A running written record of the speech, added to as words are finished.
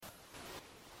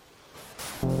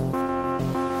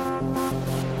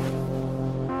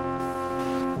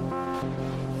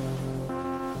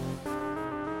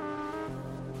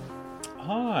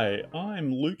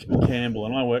I'm Luke Campbell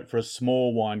and I work for a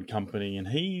small wine company, and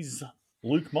he's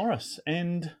Luke Morris.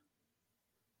 And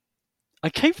I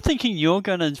keep thinking you're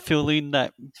going to fill in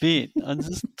that bit.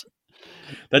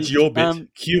 that's your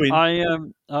bit. Cue in.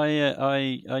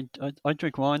 I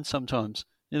drink wine sometimes.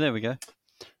 Yeah, there we go.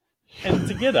 And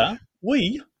together,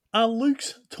 we are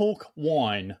Luke's Talk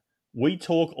Wine. We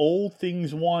talk all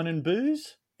things wine and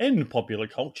booze and popular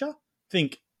culture.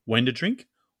 Think when to drink,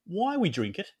 why we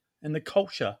drink it, and the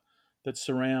culture that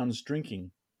surrounds drinking.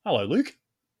 Hello, Luke.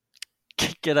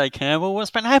 G'day, Campbell.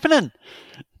 What's been happening?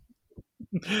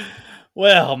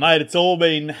 Well, mate, it's all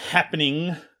been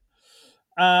happening.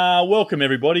 Welcome,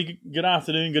 everybody. Good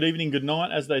afternoon, good evening, good night,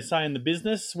 as they say in the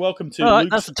business. Welcome to All right,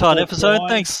 Luke's that's a tight Talk episode.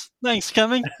 Wine. Thanks,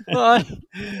 coming. Bye.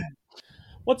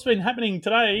 What's been happening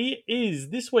today is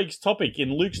this week's topic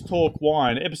in Luke's Talk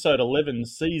Wine, episode 11,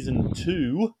 season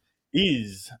 2,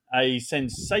 is a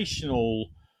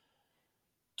sensational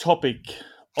topic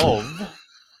of...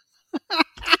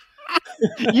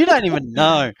 You don't even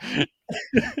know.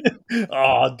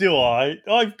 Oh, do I?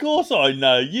 Of course I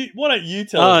know. Why don't you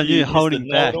tell us? You're holding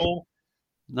back. Know-it-all?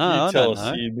 No, you I tell don't us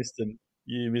know.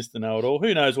 you missed the know-it-all.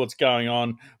 Who knows what's going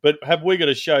on? But have we got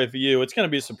a show for you? It's going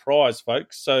to be a surprise,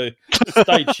 folks. So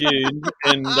stay tuned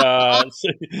and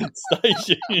stay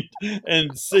tuned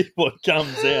and see what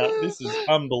comes out. This is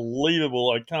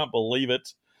unbelievable. I can't believe it.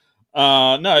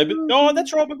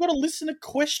 That's right. We've got a listener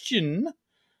question.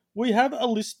 We have a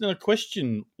listener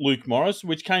question, Luke Morris,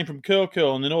 which came from Curl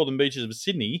in the northern beaches of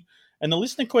Sydney. And the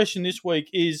listener question this week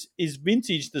is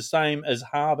vintage the same as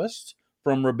harvest?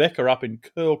 From Rebecca up in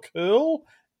Curl.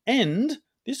 And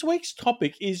this week's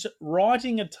topic is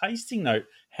writing a tasting note.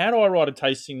 How do I write a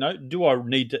tasting note? Do I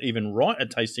need to even write a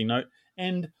tasting note?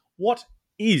 And what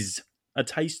is a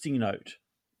tasting note?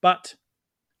 But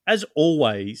as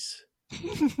always,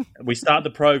 we start the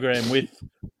program with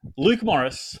Luke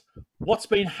Morris. What's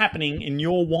been happening in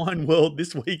your wine world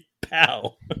this week,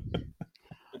 pal?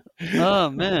 Oh,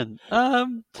 man. I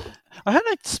had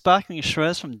a sparkling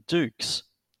Shiraz from Duke's.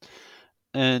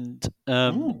 And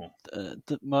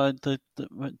my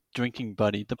drinking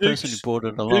buddy, the person who brought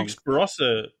it along. Duke's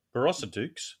Barossa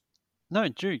Dukes. No,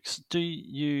 Duke's.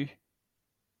 DUKES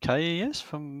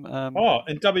from...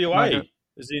 in WA.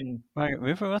 Is in Margaret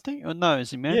River, I think? Or no,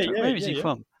 is he Mantra? Where is he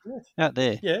from? Yes. Out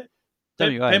there. Yeah.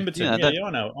 WA. Pemberton. I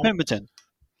know. Pemberton.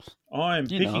 I am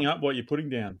picking up what you're putting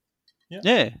down.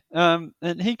 Yeah.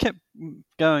 And he kept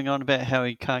going on about how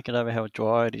he can't get over how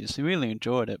dry it is. He really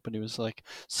enjoyed it, but he was like,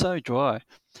 so dry.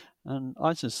 And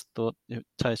I just thought it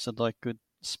tasted like good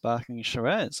sparkling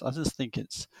Shiraz. I just think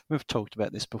we've talked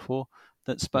about this before,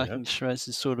 that sparkling Shiraz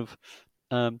is sort of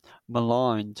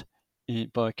maligned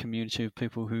by a community of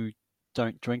people who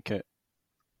don't drink it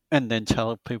and then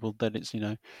tell people that it's,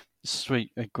 sweet,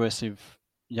 aggressive,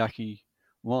 yucky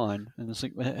wine. And it's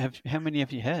like, how many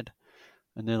have you had?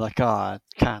 And they're like, I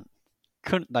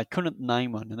couldn't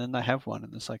name one. And then they have one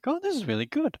and it's like, oh, this is really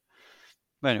good.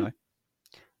 But anyway,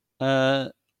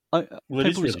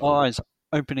 people's eyes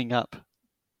opening up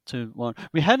to wine.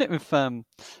 We had it with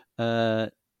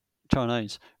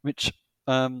Chinese, which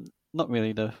not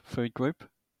really the food group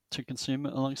to consume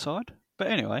it alongside. But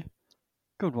anyway,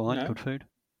 good wine, good food.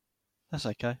 That's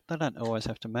okay. They don't always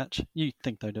have to match. You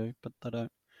think they do, but they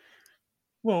don't.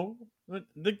 Well,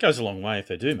 that goes a long way if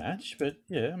they do match. But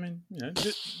yeah, I mean,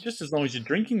 just as long as you're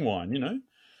drinking wine,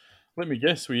 Let me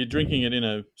guess, were you drinking it in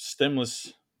a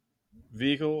stemless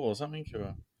vehicle or something?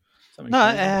 No,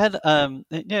 it had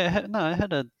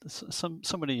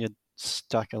somebody had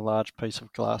stuck a large piece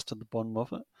of glass to the bottom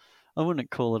of it. I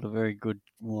wouldn't call it a very good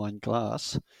wine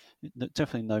glass.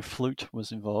 Definitely no flute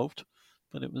was involved,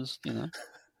 but it was,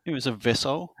 it was a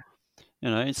vessel.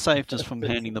 It saved us from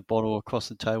handing the bottle across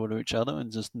the table to each other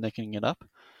and just necking it up,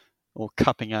 or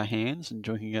cupping our hands and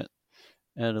drinking it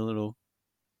out of little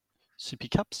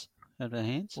sippy cups out of our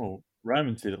hands. Well,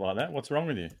 Romans did it like that. What's wrong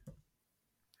with you?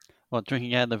 What,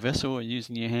 drinking out of the vessel or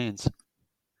using your hands?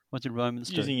 What did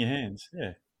Romans do? Using your hands,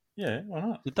 yeah. Yeah, why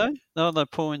not? Did they? No, they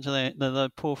pour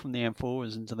from the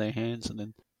amphoras into their hands and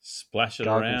then splash it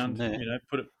around.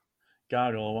 Put it,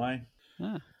 gargle away.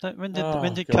 Yeah. When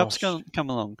did cups come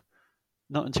along?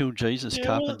 Not until Jesus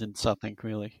carpentered something,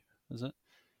 really, is it?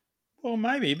 Well,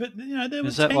 maybe, but there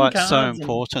was. Is that why it's so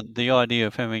important? The idea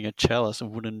of having a chalice, a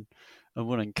wooden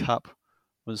cup,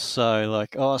 was so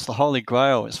like, oh, it's the Holy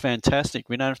Grail. It's fantastic.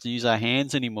 We don't have to use our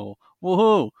hands anymore.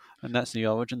 Woohoo! And that's the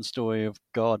origin story of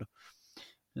God.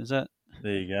 Is that?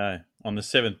 There you go. On the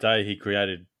seventh day, he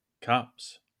created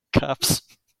cups. Cups.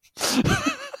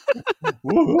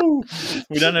 Woohoo!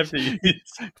 We don't have to use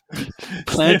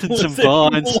Planted some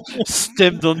vines,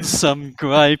 stemmed on some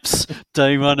grapes,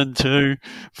 day 1 and 2,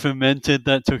 fermented.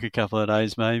 That took a couple of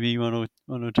days, maybe one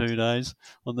or 2 days.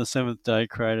 On the 7th day,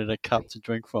 created a cup to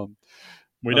drink from.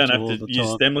 We don't have to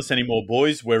use stemless anymore,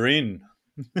 boys. We're in.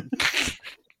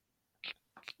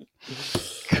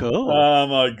 Cool. Oh,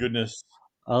 my goodness.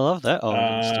 I love that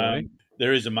origin story.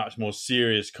 There is a much more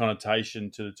serious connotation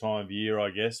to the time of year,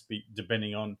 I guess,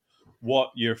 depending on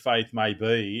what your faith may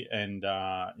be. And,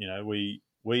 we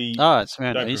it's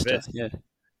around Easter, yeah.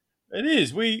 It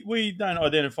is. We don't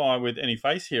identify with any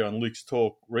faith here on Luke's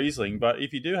Talk Riesling, but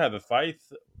if you do have a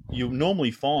faith, you'll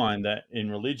normally find that in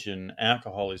religion,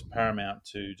 alcohol is paramount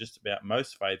to just about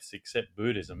most faiths except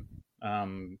Buddhism.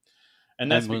 And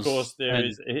that's because there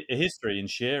is a history in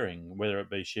sharing, whether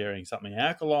it be sharing something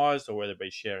alkalized or whether it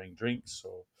be sharing drinks,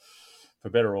 or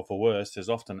for better or for worse, there's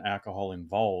often alcohol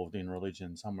involved in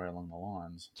religion somewhere along the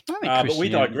lines. It's probably Christianity, but we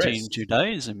digress.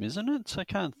 Judaism, isn't it? So I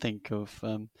can't think of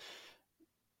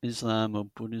Islam or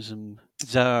Buddhism,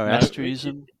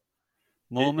 Zoroastrianism,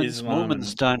 Mormons.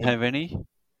 Mormons don't have any.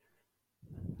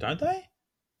 Don't they?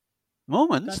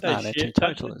 Mormons? Don't actually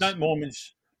totalists. Don't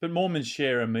Mormons... But Mormons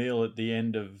share a meal at the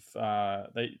end of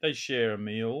they share a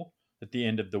meal at the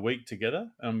end of the week together.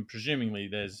 Presumably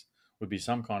would be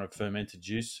some kind of fermented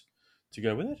juice to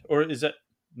go with it, or is that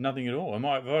nothing at all? Have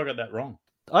I got that wrong?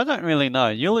 I don't really know.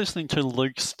 You're listening to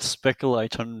Luke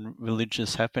speculate on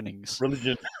religious happenings.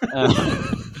 Religion.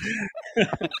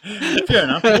 Fair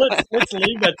enough. Let's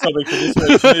leave that topic for this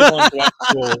week. Move on to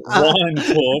actual wine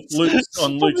talk. Luke's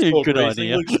Talk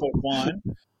Riesling. Luke's Talk Wine.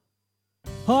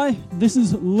 Hi, this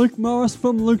is Luke Morris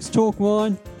from Luke's Talk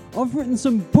Wine. I've written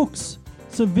some books,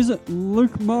 so visit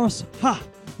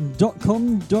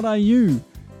lukemorrisha.com.au.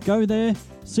 Go there,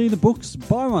 see the books,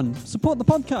 buy one, support the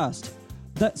podcast.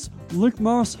 That's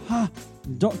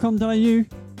lukemorrisha.com.au,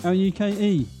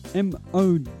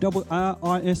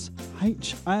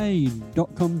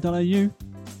 LUKEMORRISHA.com.au.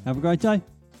 Have a great day.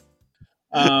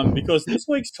 Because this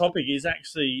week's topic is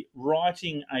actually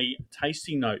writing a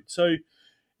tasting note. So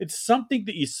it's something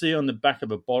that you see on the back of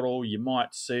a bottle. You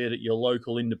might see it at your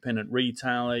local independent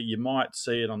retailer. You might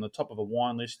see it on the top of a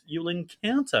wine list. You'll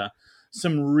encounter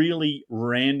some really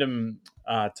random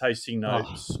tasting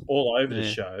notes all over the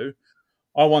show.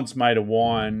 I once made a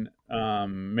wine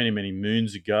many, many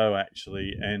moons ago,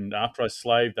 actually, and after I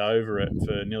slaved over it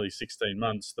for nearly 16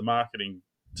 months, the marketing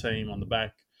team on the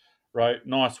back wrote,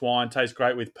 "Nice wine, tastes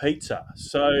great with pizza."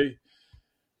 So,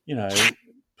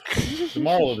 the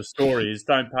moral of the story is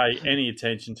don't pay any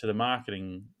attention to the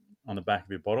marketing on the back of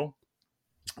your bottle.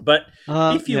 But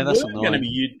if you were going to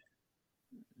be...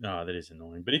 No, that is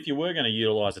annoying. But if you were going to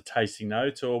utilise a tasting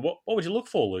note, or what would you look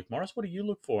for, Luke Morris? What do you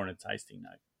look for in a tasting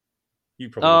note? You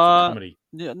probably look for comedy.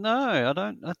 Yeah, no, I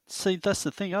don't. See, that's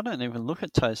the thing. I don't even look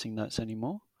at tasting notes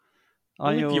anymore.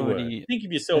 Well, think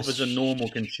of yourself as a normal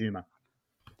consumer.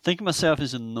 Think of myself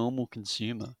as a normal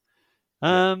consumer.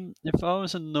 If I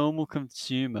was a normal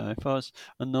consumer,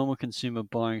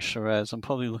 buying Shiraz, I'm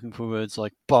probably looking for words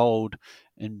like bold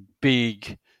and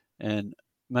big and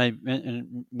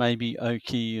maybe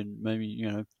oaky and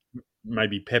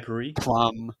maybe peppery,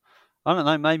 plum. I don't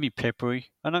know, maybe peppery.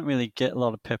 I don't really get a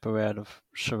lot of pepper out of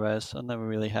Shiraz. I never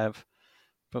really have,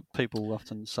 but people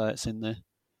often say it's in there.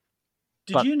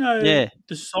 Did you know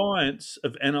the science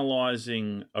of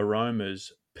analysing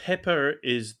aromas? Pepper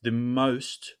is the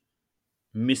most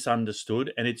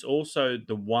misunderstood, and it's also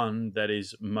the one that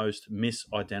is most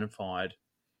misidentified.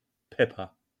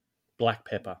 Black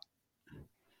pepper.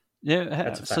 Yeah,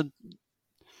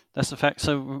 that's a fact.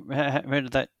 So where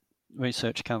did that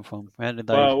research come from? How did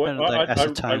they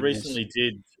ascertain I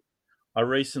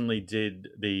recently did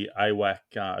the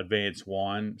AWAC Advanced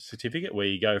Wine Certificate, where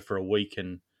you go for a week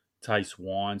and taste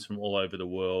wines from all over the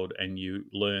world, and you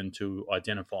learn to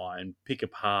identify and pick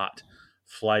apart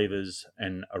flavours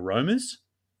and aromas,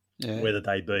 whether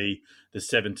they be the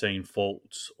 17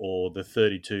 faults or the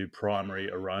 32 primary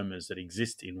aromas that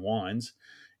exist in wines.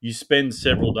 You spend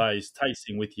several days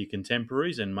tasting with your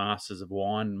contemporaries and masters of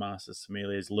wine, masters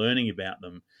sommeliers, learning about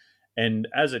them. And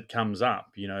as it comes up,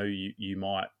 you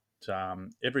might,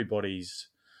 everybody's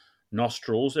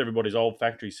nostrils, everybody's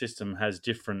olfactory system has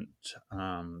different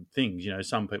things.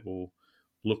 Some people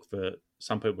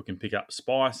can pick up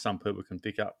spice, some people can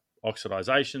pick up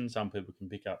oxidization, some people can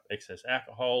pick up excess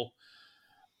alcohol.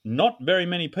 Not very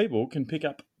many people can pick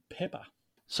up pepper.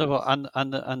 So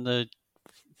under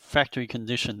factory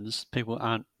conditions, people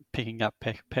aren't picking up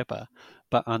pepper,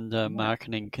 but under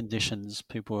marketing conditions,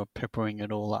 people are peppering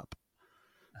it all up.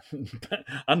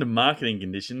 Under marketing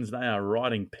conditions, they are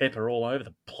writing pepper all over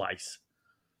the place.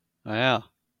 Wow.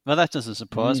 Well, that doesn't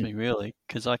surprise me, really,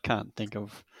 because I can't think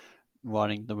of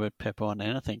writing the word pepper on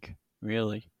anything,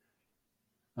 really.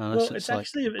 Unless Well, it's it's like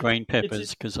actually green it's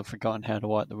peppers, because I've forgotten how to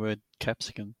write the word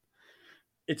capsicum.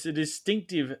 it's a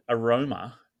distinctive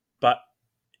aroma, but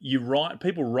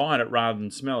people write it rather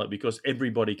than smell it because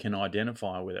everybody can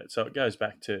identify with it. So it goes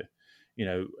back to,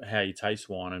 how you taste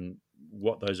wine and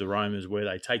what those aromas where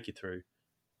they take you through.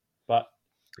 But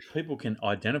people can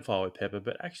identify with pepper,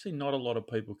 but actually not a lot of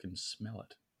people can smell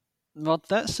it. Well,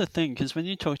 that's the thing, because when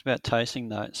you talked about tasting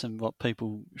notes and what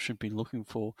people should be looking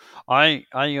for, I've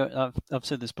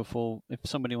said this before. If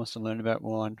somebody wants to learn about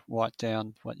wine, write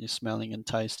down what you're smelling and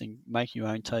tasting. Make your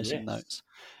own tasting Yes. notes,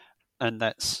 and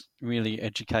that's really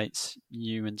educates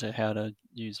you into how to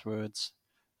use words,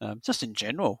 just in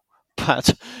general,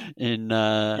 but in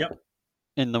Yep.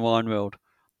 in the wine world,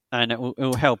 and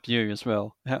it'll help you as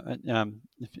well.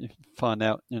 If you find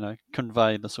out,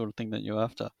 convey the sort of thing that you're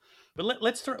after. But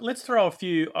let's throw a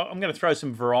few. I'm going to throw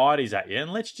some varieties at you,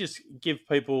 and let's just give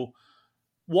people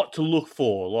what to look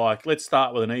for. Like, let's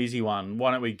start with an easy one.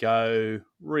 Why don't we go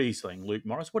Riesling, Luke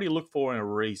Morris? What do you look for in a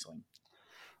Riesling?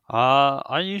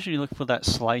 I usually look for that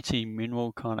slaty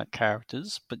mineral kind of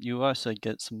characters, but you also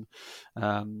get some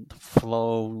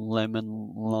floral,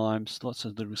 lemon, limes, lots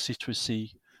of little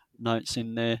citrusy notes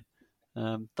in there.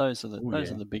 Those are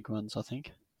the big ones, I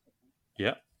think.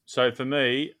 Yeah. So for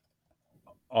me,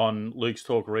 on Luke's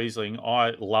Talk Riesling,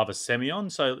 I love a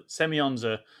Semillon. So Semillon's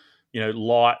a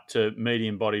light to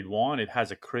medium bodied wine. It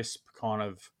has a crisp kind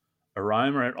of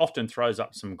aroma. It often throws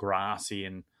up some grassy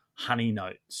and honey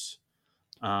notes.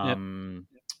 Yep.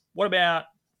 What about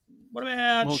More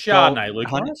Chardonnay, Luke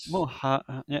honey, Morris?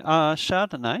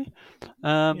 Chardonnay.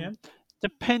 Yeah.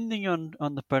 Depending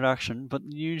on the production, but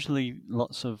usually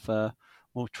lots of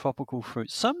more tropical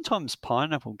fruits. Sometimes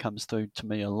pineapple comes through to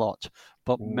me a lot,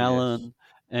 but Ooh, yes. melon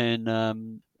and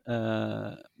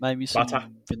maybe some Butter.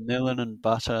 vanilla and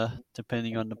butter,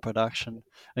 depending on the production.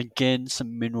 Again,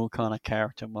 some mineral kind of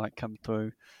character might come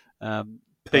through. But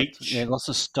yeah, Peach. lots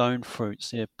of stone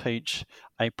fruits. Yeah, peach,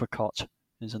 apricot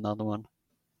is another one.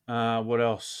 What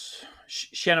else?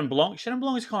 Chenin Blanc. Chenin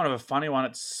Blanc is kind of a funny one.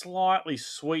 It's slightly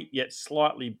sweet yet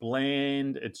slightly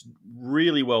bland. It's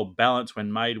really well balanced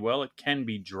when made well. It can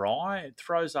be dry. It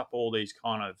throws up all these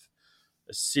kind of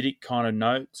acidic kind of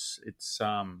notes. It's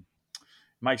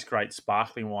makes great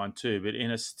sparkling wine too. But in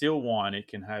a still wine, it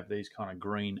can have these kind of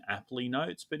green appley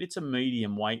notes. But it's a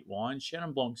medium weight wine.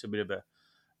 Chenin Blanc's a bit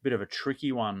of a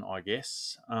tricky one, I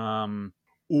guess.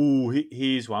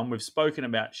 Here's one. We've spoken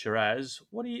about Shiraz.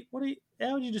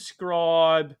 How would you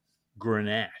describe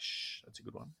Grenache? That's a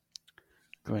good one.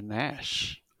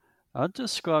 Grenache. I'd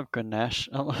describe Grenache.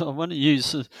 I want to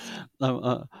use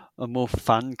a more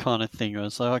fun kind of thing.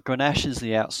 It's like Grenache is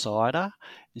the outsider.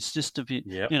 It's just a bit,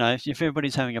 Yep. If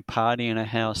everybody's having a party in a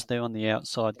house, they're on the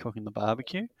outside cooking the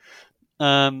barbecue.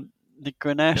 The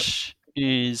Grenache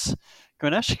is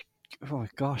Grenache. Oh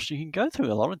gosh, you can go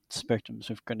through a lot of spectrums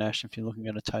with Grenache if you're looking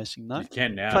at a tasting note. You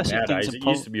can Classic things nowadays. It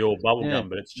used to be all bubblegum,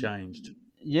 but it's changed.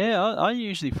 Yeah, I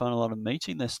usually find a lot of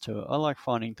meatiness to it. I like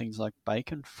finding things like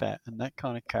bacon fat and that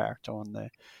kind of character on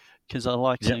there because I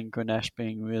like seeing Grenache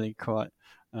being really quite,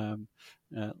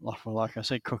 like I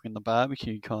said, cooking the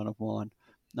barbecue kind of wine.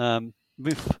 And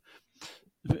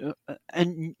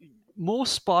more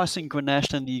spice in Grenache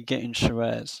than you get in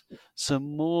Shiraz. So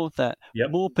more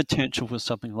potential for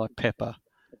something like pepper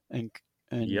and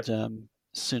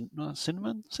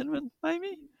cinnamon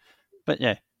maybe. But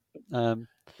yeah. And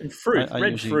fruit,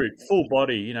 red fruit, full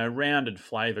body, rounded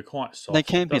flavour, quite soft. They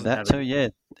can be that too, yeah.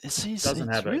 It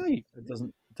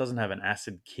doesn't have an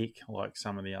acid kick like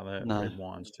some of the other red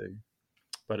wines do.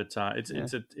 But it's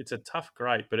a tough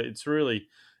grape, but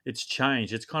it's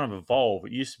changed. It's kind of evolved.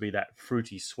 It used to be that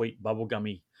fruity, sweet,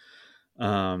 bubblegummy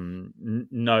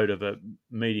note of a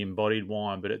medium-bodied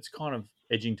wine, but it's kind of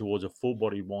edging towards a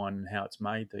full-bodied wine and how it's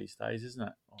made these days, isn't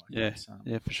it?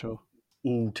 Yeah, for sure.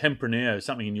 Tempranillo,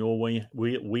 something in your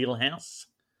wheelhouse?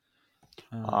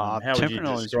 How would you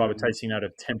describe a tasting note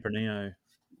of Tempranillo?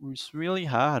 It's really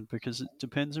hard because it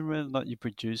depends on whether or not you're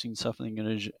producing something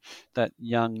in that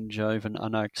young Jovan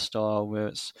unoaked style where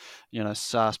it's,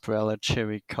 sarsaparilla,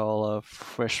 cherry cola,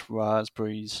 fresh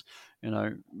raspberries,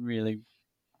 really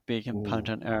big and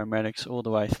pungent aromatics all the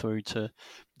way through to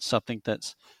something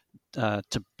that's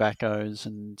tobaccos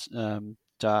and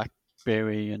dark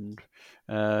berry and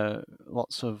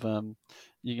lots of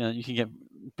you can get,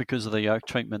 because of the oak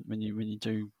treatment, when you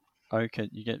do oak it,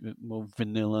 you get a bit more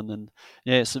vanilla and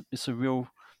it's a real, I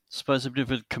suppose, a bit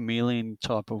of a chameleon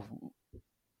type of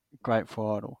grape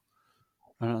varietal.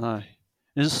 I don't know.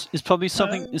 It's probably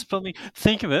something. It's probably,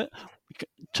 think of it.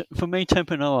 for me,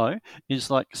 Tempranillo is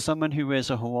like someone who wears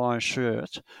a Hawaiian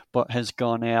shirt but has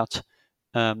gone out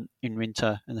in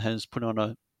winter and has put on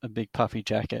a big puffy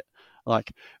jacket.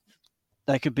 Like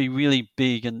they could be really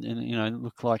big and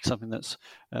look like something that's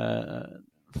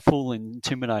full and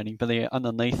intimidating, but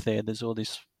underneath there's all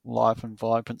this life and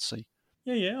vibrancy.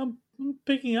 Yeah. I'm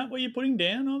picking up what you're putting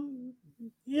down.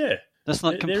 That's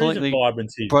not there is a completely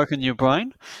vibrancy. broken your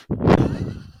brain.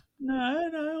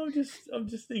 No. I'm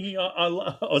just thinking. I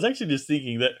was actually just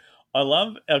thinking that I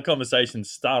love our conversations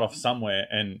start off somewhere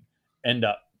and end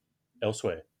up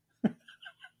elsewhere,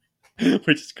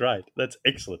 which is great. That's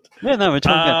excellent. Yeah, no, we're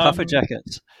talking about puffer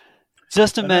jackets.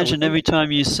 Just imagine every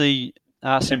time you see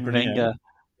Arsene Wenger.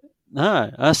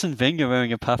 No, Arsene Wenger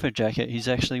wearing a puffer jacket, he's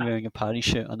actually wearing a party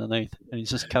shirt underneath, and he's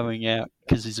just covering out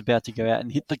because he's about to go out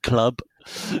and hit the club.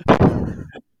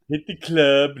 Hit the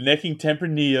club, necking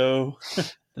Tempranillo.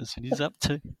 That's what he's up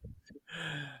to.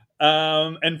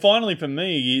 And finally, for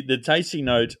me, the tasting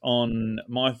note on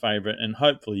my favourite and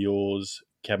hopefully yours,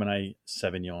 Cabernet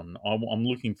Sauvignon. I'm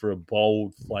looking for a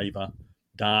bold flavour,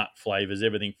 dark flavours,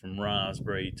 everything from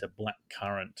raspberry to black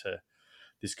currant to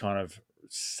this kind of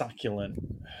succulent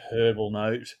herbal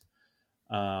note.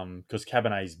 Because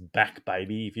Cabernet's back,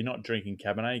 baby. If you're not drinking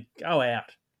Cabernet, go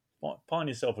out, find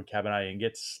yourself a Cabernet and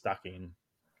get stuck in.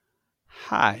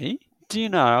 Hey, do you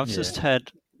know I've just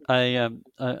had a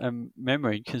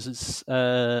memory because it's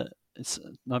my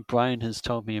brain has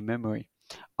told me a memory.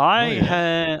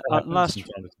 It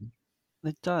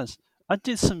does. I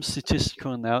did some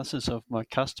statistical analysis of my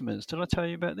customers. Did I tell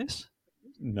you about this?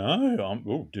 No.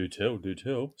 Do tell.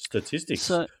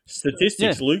 Statistics.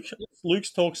 Statistics. Yeah.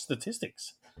 Luke's talk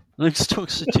statistics. Luke's talk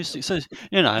statistics. So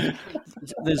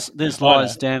there's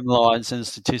lies, damn lies, and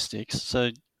statistics.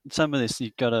 So some of this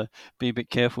you've got to be a bit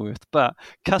careful with. But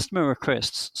customer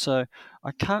requests. So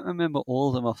I can't remember all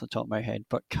of them off the top of my head,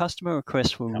 but customer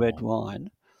requests for red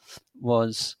wine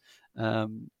was now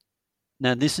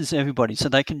this is everybody, so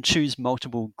they can choose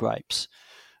multiple grapes.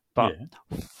 But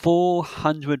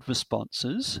 400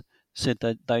 responses said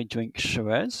that they drink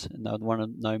Shiraz and they'd want to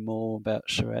know more about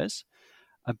Shiraz.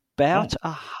 About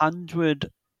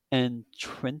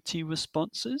 120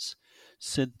 responses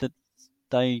said that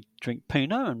they drink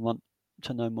Pinot and want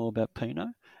to know more about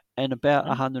Pinot. And about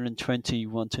 120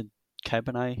 wanted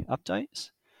Cabernet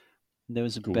updates. And there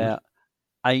was about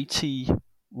 80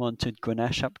 wanted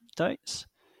Grenache updates.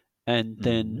 And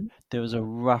then there was a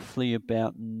roughly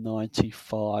about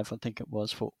 95, I think it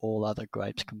was, for all other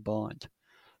grapes combined.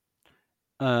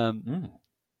 And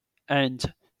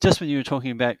just when you were talking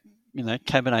about,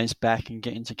 Cabernet's back and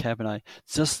getting to Cabernet,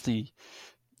 just the,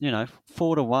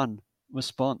 4-1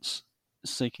 response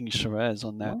seeking Shiraz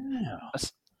on that. Wow.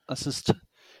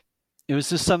 It was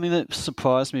just something that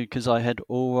surprised me because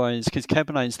because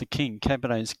Cabernet is the king.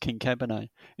 Cabernet is King Cabernet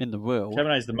in the world.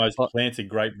 Cabernet is the most planted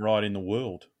grape variety in the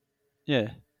world.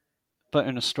 Yeah, but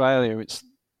in Australia, it's,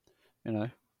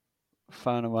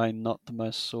 far and away not the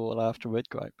most sought after red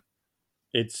grape.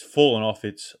 It's fallen off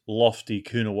its lofty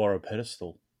Coonawarra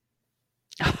pedestal.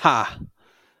 Ha!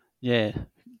 Yeah.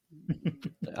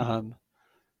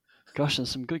 Gosh,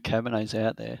 there's some good Cabernets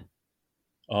out there.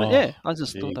 But I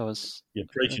just thought that was... You're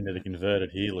preaching to the converted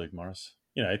here, Luke Morris.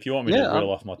 If you want me to reel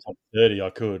off my top 30,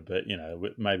 I could, but,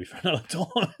 maybe for another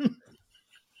time.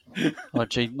 Oh,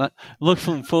 gee,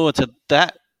 looking forward to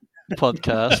that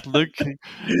podcast. Luke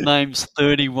names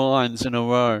 30 wines in a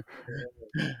row.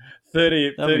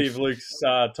 30 of Luke's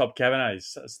top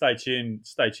Cabernets. Stay tuned,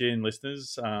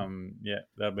 listeners.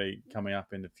 That'll be coming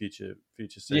up in the future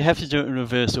seasons. You have to do it in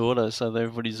reverse order so that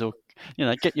everybody's all,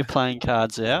 get your playing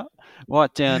cards out.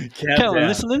 Write down.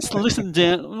 Listen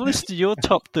to your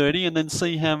top 30 and then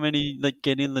see how many that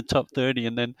get in the top 30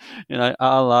 and then, a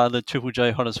la the Triple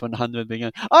J Hottest 100 being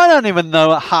going, I don't even know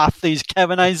what half these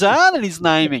Cabernets are that he's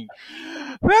naming.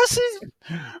 When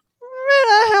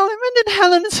did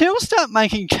Helen's Hill start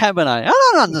making Cabernet?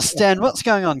 I don't understand what's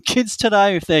going on. Kids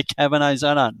today, if they're Cabernets,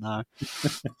 I don't know.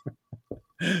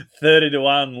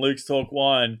 30-1, Luke's Talk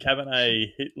Wine,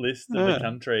 Cabernet hit list of the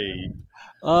country.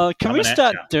 Can we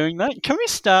start doing that? Can we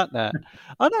start that?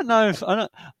 I don't know if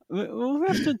we'll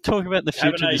have to talk about the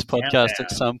future of this podcast at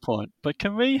some point. But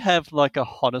can we have like a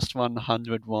hottest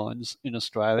 100 wines in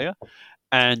Australia?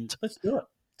 And let's do it.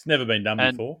 It's never been done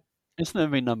before. It's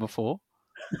never been done before.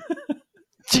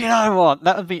 Do you know what?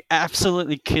 That would be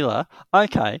absolutely killer.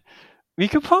 Okay, we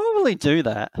could probably do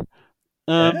that.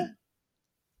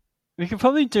 We could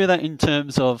probably do that in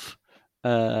terms of.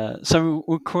 So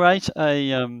we'll create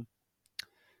a.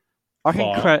 I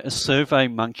can create a Survey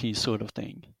Monkey sort of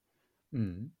thing,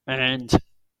 and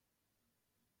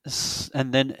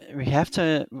and then we have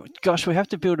to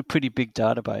build a pretty big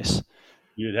database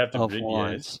You'd have to of bring,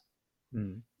 wines. yes.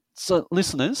 Mm. So,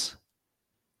 listeners,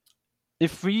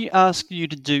 if we ask you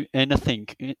to do anything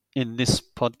in this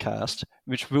podcast,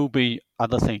 which will be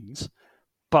other things,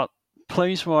 but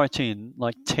please write in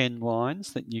like 10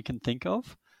 wines that you can think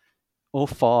of, or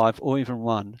 5, or even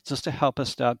 1, just to help us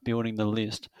start building the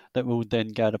list that will then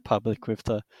go to public with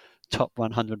the top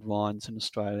 100 wines in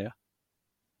Australia.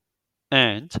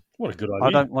 And What a good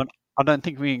idea. I don't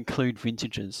think we include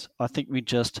vintages. I think we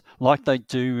just, like they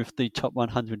do with the top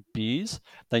 100 beers,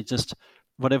 they just,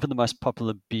 whatever the most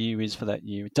popular beer is for that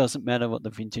year, it doesn't matter what the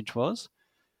vintage was,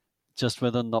 just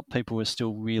whether or not people were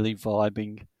still really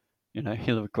vibing,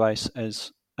 Hill of Grace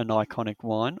as an iconic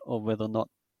wine, or whether or not,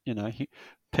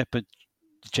 Pepper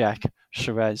Jack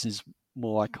Shiraz is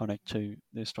more iconic to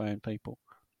the Australian people,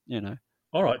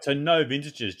 All right, so no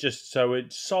vintages, just so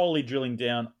it's solely drilling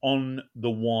down on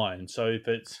the wine. So if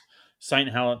it's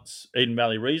St. Helens Eden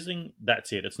Valley Riesling,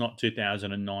 that's it. It's not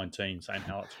 2019 St.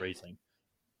 Helens Riesling.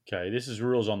 Okay, this is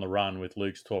Rules on the Run with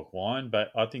Luke's Talk Wine, but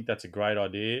I think that's a great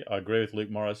idea. I agree with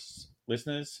Luke Morris.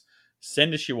 Listeners,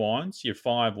 send us your wines, your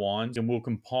 5 wines, and we'll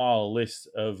compile a list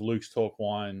of Luke's Talk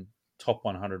Wine top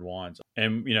 100 wines.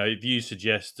 And, if you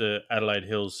suggest Adelaide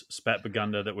Hills Spat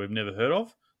Burgunder that we've never heard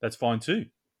of, that's fine too.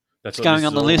 That's it's going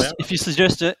on the list. About. If you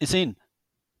suggest it, it's in.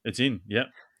 It's in, yep.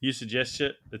 You suggest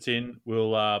it, it's in.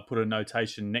 We'll put a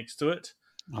notation next to it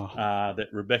that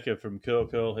Rebecca from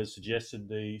Curl has suggested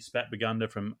the Spat Burgunder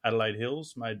from Adelaide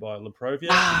Hills made by La Provia.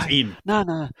 It's in.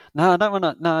 No, I don't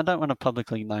want to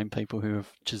publicly name people who are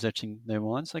suggesting their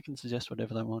wines. They can suggest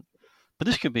whatever they want. But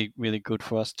this could be really good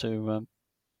for us to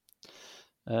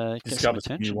get some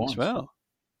attention as well.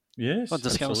 Yes,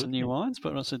 discover some new wines,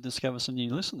 but also discover some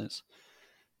new listeners.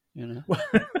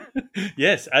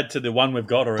 Yes, add to the one we've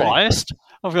got already. Biased.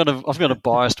 I've got a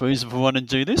biased reason for wanting to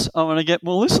do this. I want to get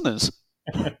more listeners.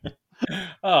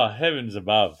 Oh, heavens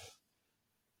above!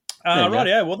 Right,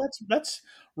 yeah. Well, that's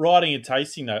writing and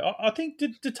tasting note. I think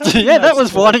the tasting that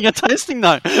was writing a tasting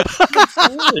note.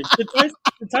 Absolutely,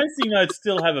 the tasting notes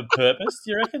still have a purpose.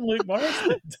 Do you reckon, Luke Morris?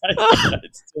 The tasting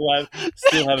notes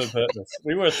still have a purpose.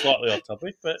 We were slightly off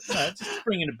topic, but just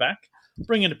bringing it back.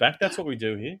 Bringing it back. That's what we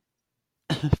do here.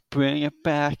 Bring it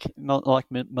back, not like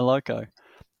Moloko.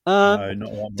 No,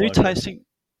 not like do Moloko. Tasting.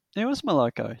 There was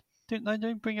Moloko. Didn't they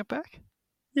do Bring It Back?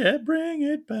 Yeah, bring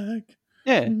it back.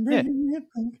 Yeah, bring it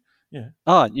back. Yeah.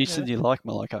 Oh, you said you like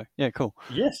Moloko. Yeah, cool.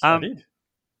 Yes, I did.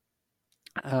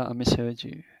 I misheard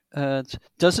you.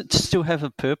 Does it still have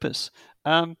a purpose?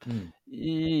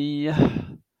 Yeah.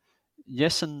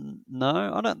 Yes and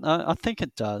no. I don't know. I think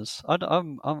it does. I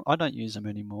don't use them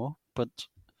anymore, but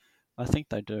I think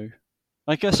they do.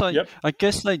 I guess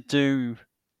they do.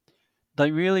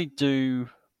 They really do.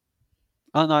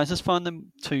 I don't know. I just find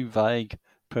them too vague.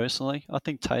 Personally, I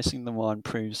think tasting the wine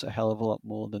proves a hell of a lot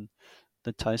more than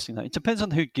the tasting note. It depends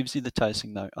on who gives you the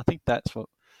tasting note. I think that's what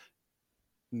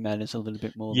matters a little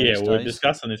bit more. Yeah, we were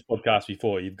discussing this podcast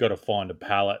before. You've got to find a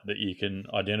palette that you can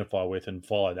identify with and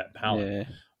follow that palette. Yeah.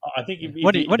 I think.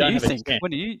 What do you think?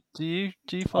 What do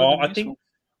you find?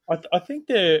 I think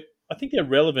they're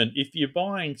relevant if you're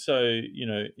buying. So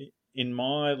in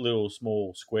my little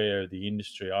small square of the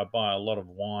industry, I buy a lot of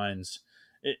wines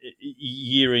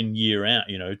year in, year out,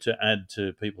 to add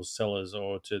to people's cellars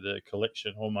or to the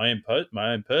collection or my own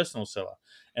personal cellar.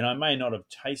 And I may not have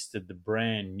tasted the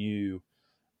brand new,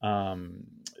 the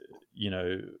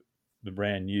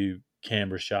brand new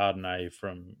Canberra Chardonnay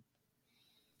from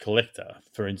Collector,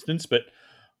 for instance, but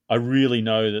I really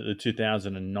know that the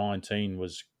 2019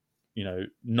 was,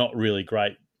 not really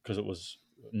great because it was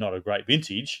not a great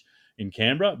vintage in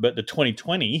Canberra, but the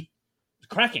 2020 was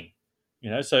cracking.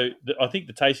 So I think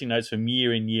the tasting notes from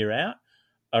year in, year out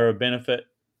are a benefit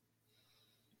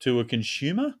to a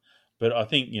consumer. But I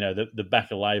think, the back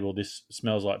of label, this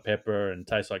smells like pepper and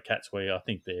tastes like cat's wee, I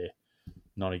think they're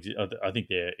I think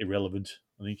they're irrelevant,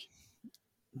 I think.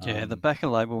 Yeah, the back of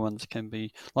label ones can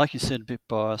be, like you said, a bit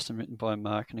biased and written by a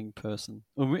marketing person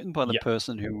or written by the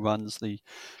person who runs the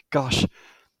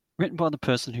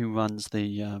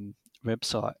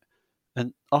website.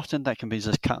 And often that can be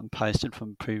just cut and pasted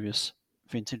from previous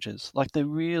vintages. Like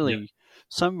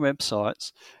some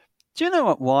websites, do you know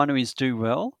what wineries do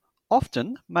well?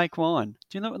 Often make wine.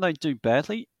 Do you know what they do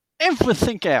badly?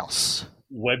 Everything else.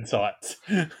 Websites.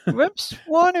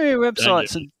 Winery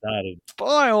websites and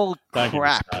buy all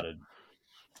crap.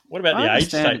 What about the age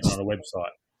statement on a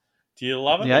website? Do you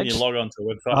love it when you log onto a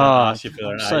website and ask you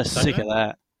for an age statement? I'm so sick of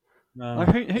that. No,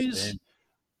 like,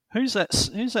 who's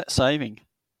that saving?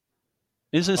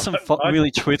 Is there some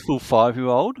really truthful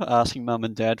 5-year-old asking mum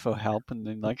and dad for help and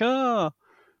then like, I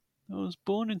was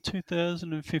born in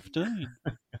 2015?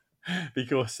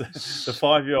 Because the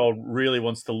 5-year-old really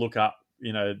wants to look up,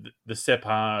 the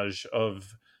cepage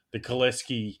of the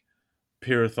Koleski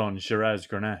Pirathon Shiraz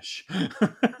Grenache.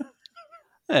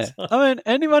 Yeah, I mean,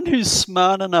 anyone who's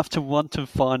smart enough to want to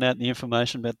find out the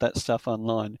information about that stuff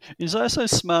online is also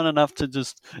smart enough to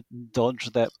just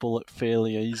dodge that bullet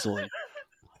fairly easily.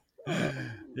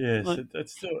 Yes, Like, it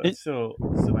still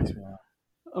makes me laugh.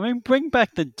 I mean, bring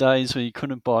back the days where you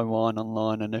couldn't buy wine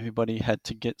online and everybody had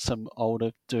to get some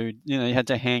older dude. You had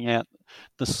to hang out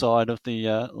the side of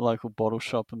the local bottle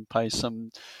shop and pay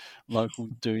some local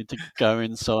dude to go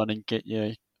inside and get you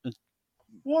a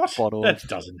bottle. That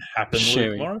doesn't happen,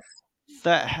 sherry. Luke Morris.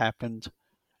 That happened.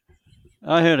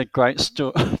 I heard a great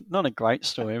story, not a great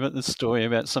story, but the story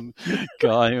about some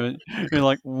guy who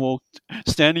walked,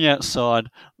 standing outside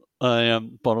a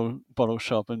bottle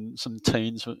shop, and some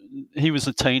teens. He was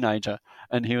a teenager,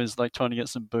 and he was trying to get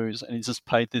some booze, and he just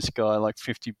paid this guy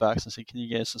 $50 and said, "Can you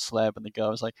get us a slab?" And the guy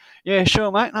was like, "Yeah,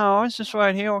 sure, mate. No, I was just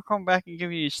right here. I'll come back and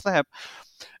give you a slab."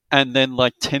 And then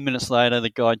 10 minutes later,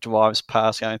 the guy drives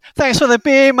past, going, "Thanks for the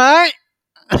beer, mate."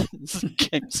 Just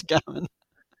keeps going.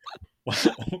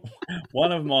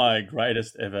 One of my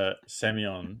greatest ever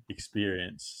Semillon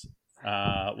experience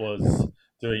was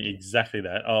doing exactly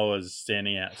that. I was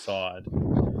standing outside,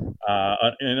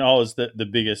 and I was the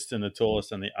biggest and the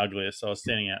tallest and the ugliest. So I was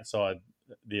standing outside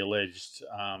the alleged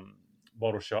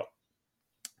bottle shop,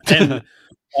 and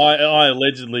I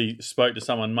allegedly spoke to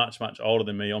someone much, much older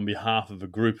than me on behalf of a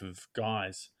group of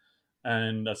guys.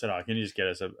 And I said, can you just get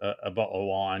us a bottle of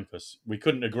wine? Because we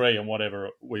couldn't agree on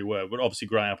whatever we were. But obviously,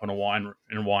 growing up in a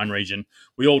wine region,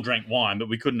 we all drank wine, but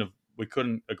we couldn't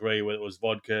agree whether it was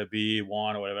vodka, beer,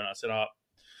 wine, or whatever. And I said,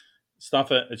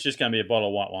 stuff it. It's just going to be a bottle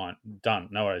of white wine. Done.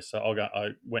 No worries. So I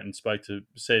went and spoke to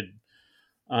said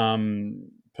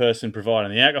person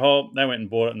providing the alcohol. They went and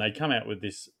bought it, and they come out with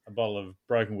a bottle of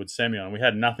Brokenwood Semillon. We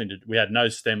had no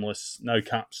stemless, no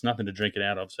cups, nothing to drink it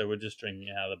out of. So we're just drinking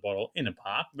it out of the bottle in a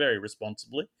park, very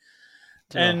responsibly.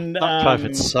 And not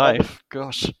COVID safe.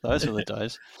 Gosh, those are the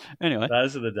days. Anyway,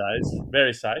 those are the days.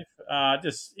 Very safe.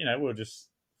 We were just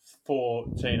 4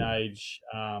 teenage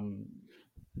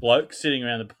blokes sitting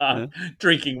around the park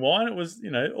drinking wine. It was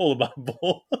all above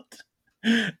board.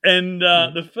 And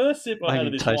the first sip I had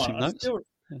of this wine,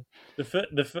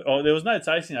 there was no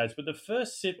tasting notes, but the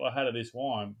first sip I had of this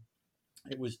wine,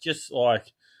 it was just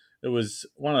like, it was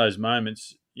one of those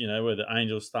moments, where the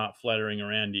angels start fluttering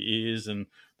around your ears and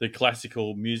the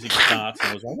classical music starts, and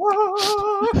I was like,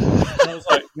 whoa! And I was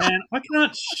like, man, I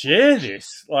can't share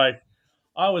this.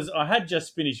 I had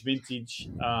just finished vintage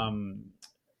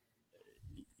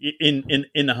in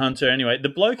the Hunter anyway. The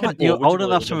bloke had bought, you're old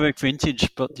enough to work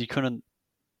vintage, but you couldn't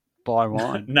buy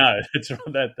wine. No,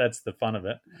 that's the fun of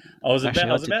it. I was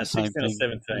about 16 or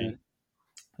 17.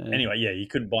 Yeah. Anyway, you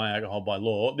couldn't buy alcohol by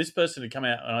law. This person had come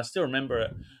out, and I still remember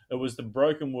it. It was the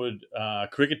Brokenwood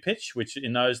cricket pitch, which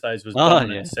in those days was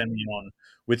dominant Semillon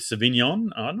with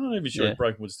Sauvignon. I'm not even sure if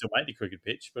Brokenwood still made the cricket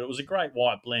pitch, but it was a great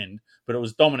white blend. But it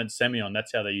was dominant Semillon.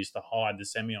 That's how they used to hide the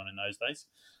Semillon in those days.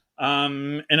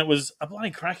 And it was a bloody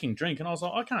cracking drink. And I was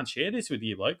like, I can't share this with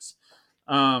you blokes.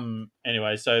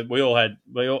 Anyway, so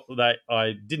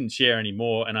I didn't share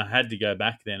anymore, and I had to go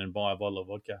back then and buy a bottle of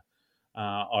vodka.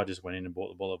 I just went in and bought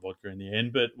the bottle of vodka in the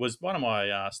end, but it was one of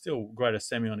my still greatest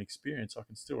Semillon experience. I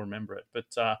can still remember it. But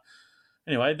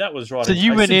anyway, that was right. So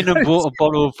you went in and bought a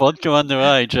bottle of vodka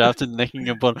underage after necking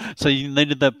a bottle. So you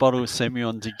needed that bottle of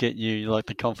Semillon to get you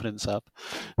the confidence up.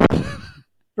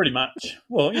 Pretty much.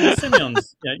 Well,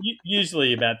 Semillon's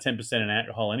usually about 10% in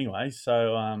alcohol anyway.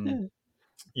 So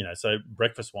so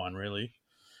breakfast wine really.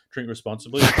 Drink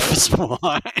responsibly. Breakfast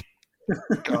wine.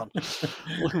 God,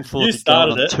 looking forward to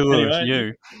going on tour with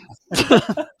you.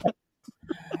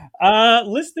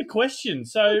 Listener question.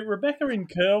 So Rebecca in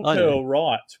Curl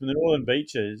writes from the Northern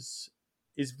Beaches,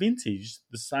 is vintage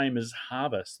the same as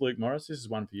harvest? Luke Morris, this is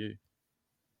one for you.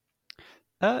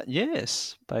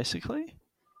 Yes, basically.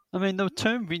 I mean, the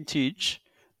term vintage,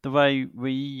 the way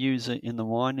we use it in the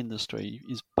wine industry,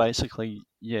 is basically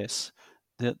yes.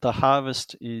 The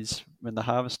harvest is when the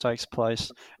harvest takes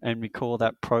place, and we call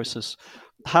that process.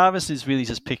 Harvest is really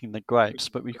just picking the grapes,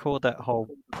 but we call that whole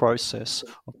process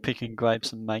of picking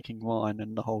grapes and making wine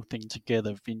and the whole thing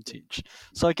together vintage.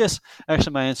 So I guess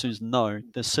actually my answer is no.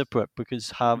 They're separate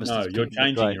because harvest is picking the grapes. No, you're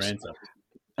changing your answer.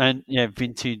 And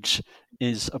vintage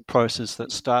is a process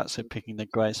that starts at picking the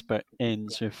grapes but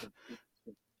ends with,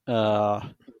 I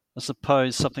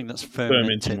suppose, something that's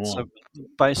fermented. So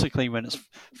basically when it's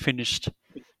finished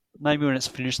maybe when it's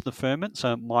finished the ferment,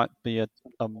 so it might be it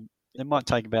might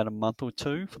take about a month or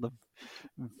two for the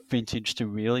vintage to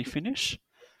really finish,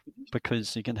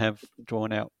 because you can have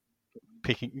drawn out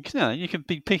picking. You can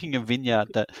be picking a vineyard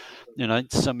that,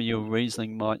 some of your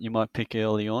Riesling you might pick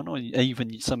early on, or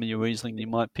even some of your Riesling you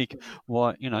might pick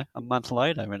a month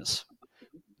later when it's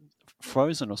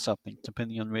frozen or something,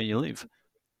 depending on where you live.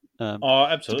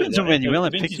 Absolutely. Depends on when you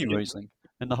really pick your Riesling,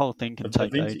 and the whole thing can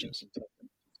take ages.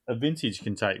 A vintage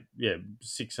can take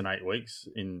 6 and 8 weeks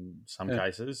in some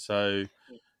cases. So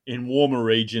in warmer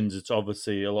regions, it's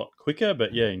obviously a lot quicker,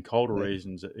 but in colder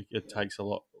regions, it takes a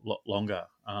lot longer.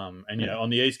 On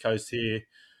the East Coast here,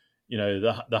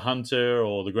 the Hunter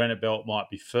or the Granite Belt might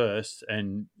be first,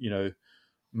 and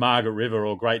Margaret River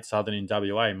or Great Southern in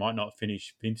WA might not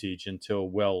finish vintage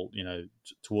until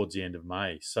towards the end of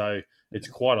May. So it's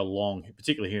quite a long,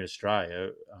 particularly here in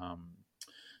Australia.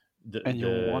 And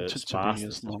you'll want it to be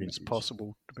as long as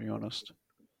possible, to be honest.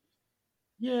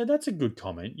 Yeah, that's a good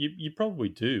comment. You probably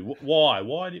do. Why?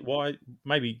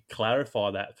 Maybe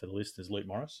clarify that for the listeners, Luke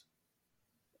Morris.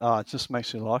 It just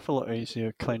makes your life a lot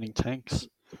easier cleaning tanks.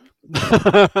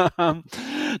 Because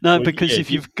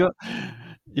if you've got,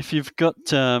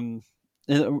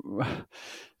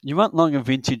 you want longer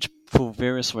vintage for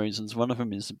various reasons. One of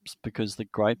them is because the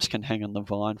grapes can hang on the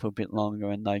vine for a bit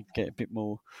longer, and they get a bit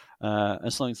more.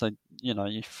 As long as they,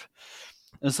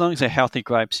 as long as they're healthy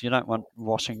grapes, you don't want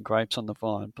rotting grapes on the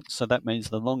vine. So that means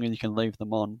the longer you can leave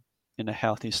them on in a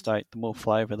healthy state, the more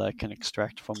flavour they can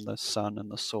extract from the sun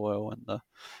and the soil and the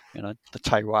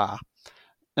terroir.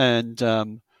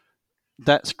 And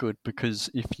that's good,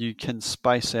 because if you can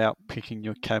space out picking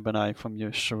your Cabernet from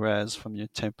your Shiraz, from your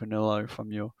Tempranillo,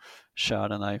 from your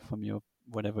Chardonnay, from your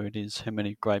whatever it is, how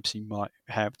many grapes you might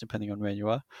have depending on where you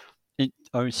are, it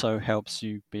also helps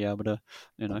you be able to,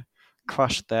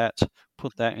 crush that,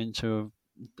 put that into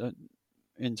a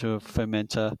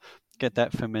fermenter, get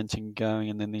that fermenting going,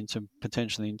 and then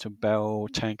potentially into barrel or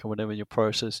tank or whatever your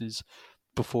process is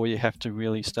before you have to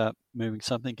really start moving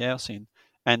something else in.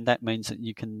 And that means that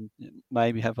you can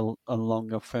maybe have a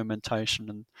longer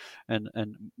fermentation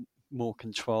and more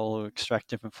control, or extract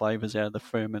different flavors out of the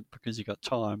ferment because you've got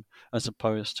time, as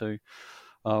opposed to,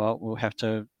 we'll have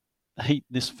to heat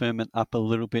this ferment up a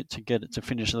little bit to get it to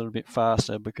finish a little bit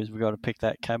faster because we've got to pick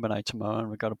that Cabernet tomorrow and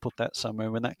we've got to put that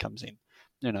somewhere when that comes in.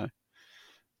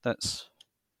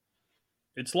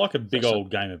 It's like a big old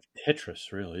game of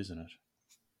Tetris, really, isn't it?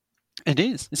 It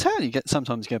is. It's how you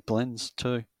sometimes get blends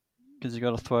too, because you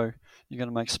got to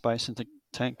make space into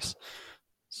tanks.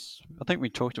 I think we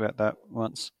talked about that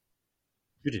once.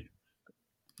 You did.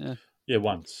 Yeah. Yeah,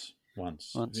 once.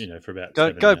 For about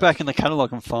go back in the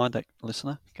catalogue and find that,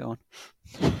 listener. Go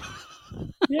on.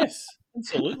 Yes,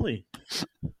 absolutely.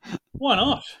 Why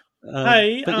not?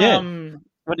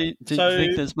 What do you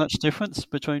think there's much difference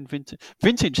between vintage?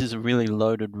 Vintage is a really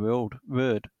loaded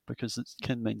word because it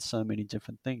can mean so many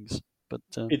different things. But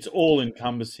it's all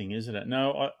encompassing, isn't it?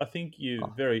 No, I think you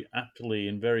very aptly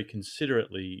and very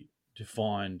considerately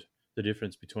defined the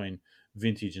difference between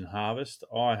vintage and harvest.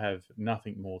 I have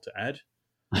nothing more to add.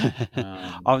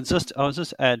 I was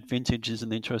just add vintage is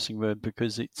an interesting word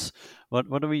because it's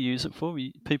what do we use it for?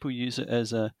 People use it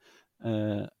as a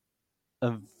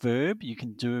verb. You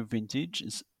can do a vintage.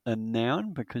 It's a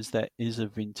noun because that is a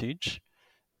vintage,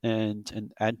 and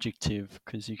an adjective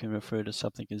because you can refer to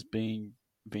something as being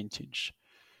vintage.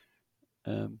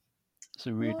 It's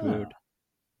a weird word.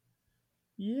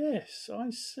 Yes,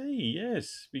 I see.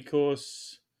 Yes,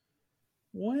 because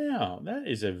wow, that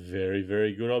is a very,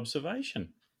 very good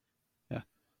observation. Yeah,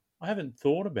 I haven't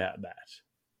thought about that.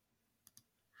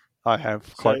 I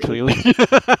have quite clearly.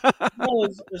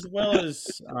 as well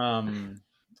as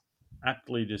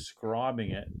aptly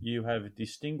describing it, you have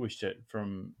distinguished it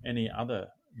from any other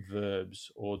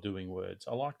verbs or doing words.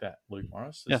 I like that, Luke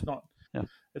Morris.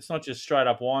 It's not just straight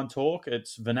up wine talk,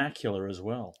 it's vernacular as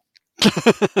well.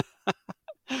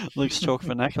 Luke's talk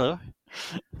vernacular.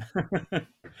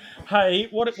 Hey,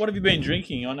 what have you been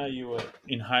drinking? I know you were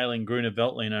inhaling Gruner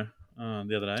Veltliner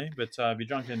the other day, but have you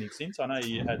drunk anything since? I know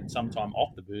you had some time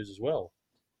off the booze as well.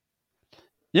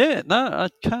 Yeah, no, I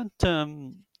can't.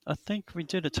 I think we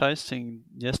did a tasting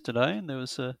yesterday, and there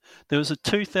was a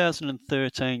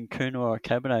 2013 Coonawarra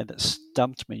Cabernet that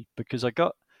stumped me because I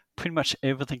got pretty much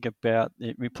everything about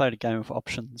it. We played a game of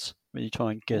options where you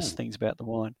try and guess things about the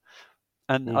wine,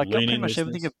 and I got pretty much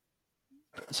everything.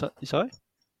 Sorry.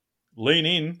 Lean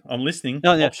in. I'm listening.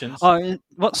 Oh, yeah. Options.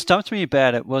 What stumped me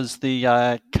about it was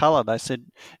the colour. They said,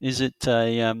 "Is it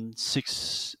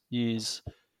 6 years,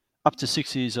 up to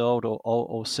 6 years old,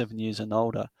 or 7 years and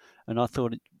older?" And I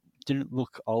thought didn't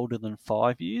look older than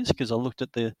 5 years because I looked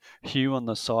at the hue on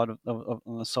the side of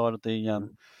the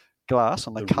glass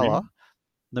on the colour,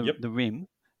 the rim,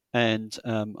 and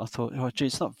I thought, oh gee,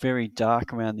 it's not very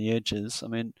dark around the edges. I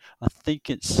mean, I think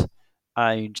it's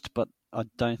aged, but I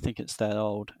don't think it's that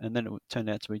old. And then it turned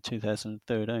out to be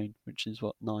 2013, which is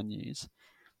 9 years.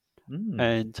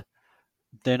 And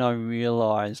then I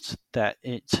realised that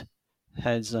it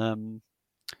has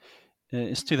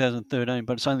it's 2013,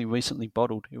 but it's only recently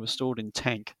bottled. It was stored in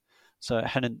tank, so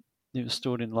it was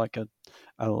stored in like a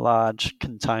large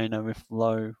container with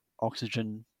low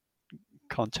oxygen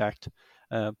contact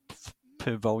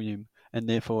per volume, and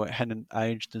therefore it hadn't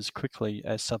aged as quickly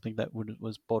as something that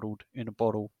was bottled in a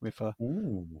bottle with a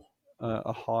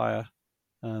higher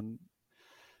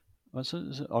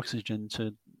oxygen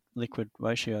to liquid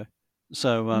ratio.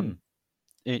 So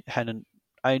it hadn't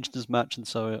aged as much, and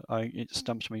so it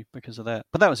stumped me because of that.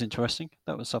 But that was interesting.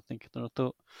 That was something that I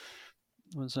thought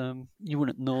was you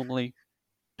wouldn't normally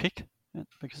pick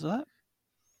because of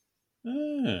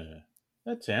that.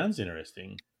 That sounds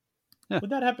interesting. Yeah.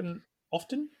 Would that happen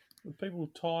often? Would people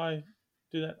do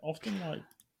that often? Like,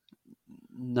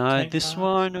 no, this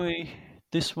one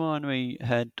we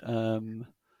had.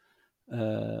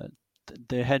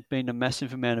 There had been a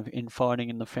massive amount of infighting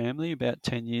in the family about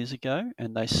 10 years ago,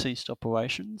 and they ceased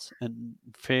operations. And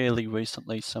fairly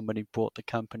recently, somebody bought the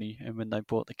company, and when they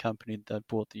bought the company, they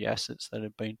bought the assets that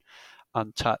had been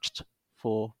untouched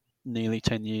for nearly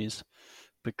 10 years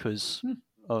because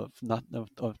of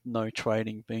no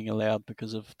trading being allowed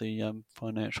because of the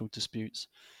financial disputes.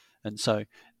 And so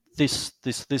this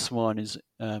wine is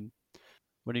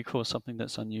what do you call something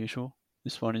that's unusual?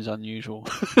 This one is unusual.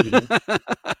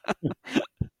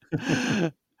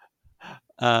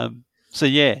 So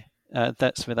yeah,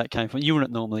 that's where that came from. You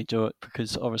wouldn't normally do it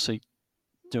because obviously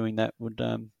doing that would,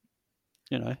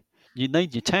 you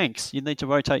need your tanks. You need to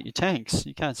rotate your tanks.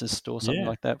 You can't just store something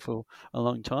like that for a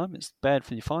long time. It's bad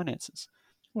for your finances.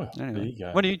 Well, anyway, there you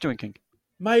go. What are you drinking?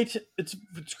 Mate, it's a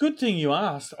good thing you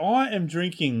asked. I am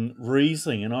drinking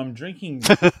Riesling, and I'm drinking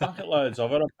bucket loads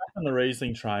of it. I'm back on the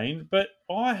Riesling train. But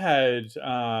I had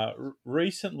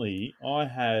recently,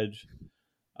 it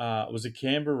was a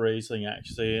Canberra Riesling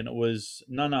actually, and it was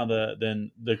none other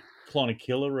than the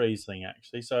Clonakilla Riesling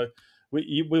actually. So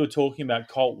we were talking about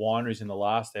cult wineries in the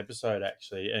last episode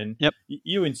actually, and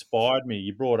you inspired me.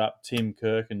 You brought up Tim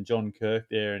Kirk and John Kirk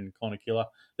there in Clonakilla.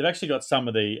 They've actually got some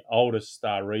of the oldest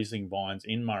Riesling vines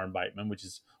in Murray Bateman, which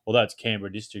is, although it's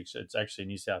Canberra district, it's actually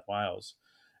New South Wales,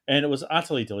 and it was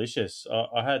utterly delicious.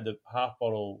 I had the half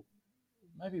bottle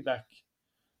maybe back.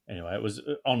 Anyway, it was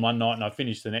on one night, and I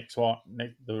finished the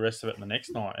rest of it the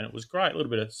next night, and it was great. A little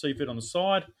bit of seafood on the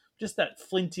side, just that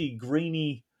flinty,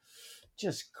 greeny,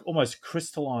 just almost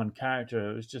crystalline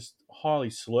character. It was just highly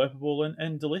slurpable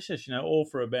and delicious. All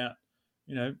for about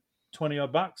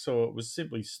 $20 bucks. So it was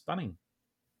simply stunning.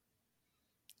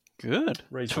 Good.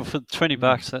 Riesling. For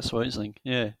 $20, that's Riesling.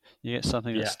 Yeah, you get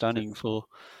something that's stunning for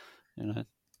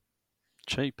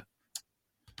cheap.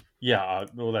 Yeah,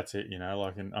 well, that's it.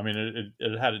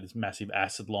 It had this massive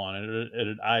acid line, and it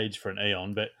had aged for an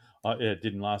eon, but it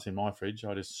didn't last in my fridge.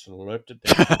 I just slurped it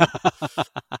down.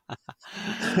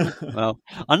 Well,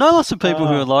 I know lots of people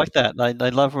who are like that.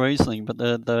 They love Riesling, but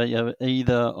they're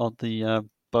either on the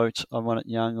boat, I want it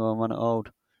young or I want it old.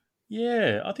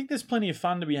 Yeah, I think there's plenty of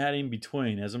fun to be had in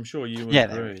between, as I'm sure you would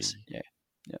agree. There is. Yeah.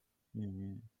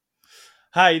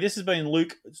 Hey, this has been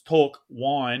Luke Talk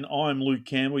Wine. I'm Luke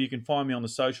Campbell. You can find me on the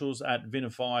socials at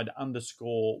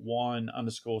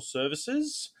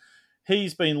vinified_wine_services.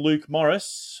 He's been Luke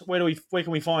Morris. Where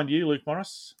can we find you, Luke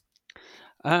Morris?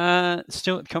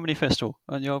 Still at the Comedy Festival.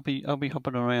 I'll be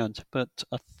hopping around, but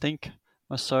I think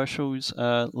my socials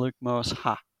are Luke Morris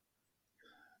Ha.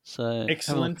 So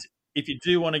excellent. If you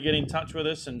do want to get in touch with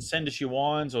us and send us your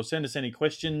wines or send us any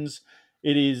questions,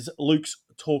 it is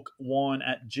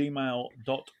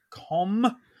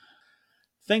lukestalkwine@gmail.com.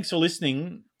 Thanks for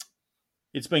listening.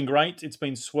 It's been great. It's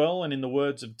been swell. And in the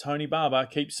words of Tony Barber,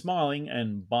 keep smiling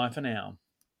and bye for now.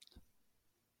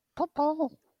 Papa.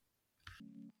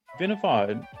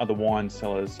 Vinified are the wine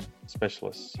sellers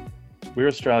specialists. We're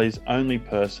Australia's only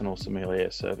personal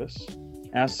sommelier service.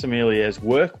 Our sommeliers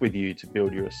work with you to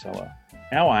build your cellar.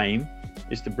 Our aim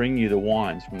is to bring you the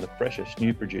wines from the freshest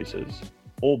new producers,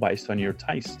 all based on your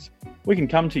tastes. We can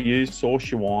come to you, source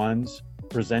your wines,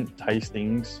 present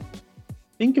tastings.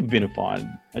 Think of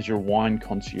Vinified as your wine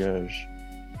concierge.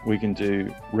 We can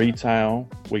do retail,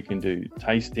 we can do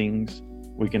tastings,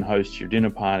 we can host your dinner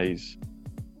parties,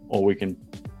 or we can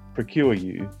procure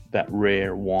you that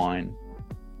rare wine.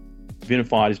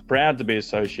 Vinified is proud to be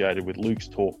associated with Luke's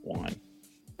Talk Wine.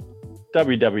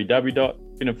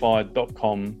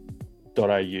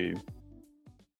 www.vinified.com.au.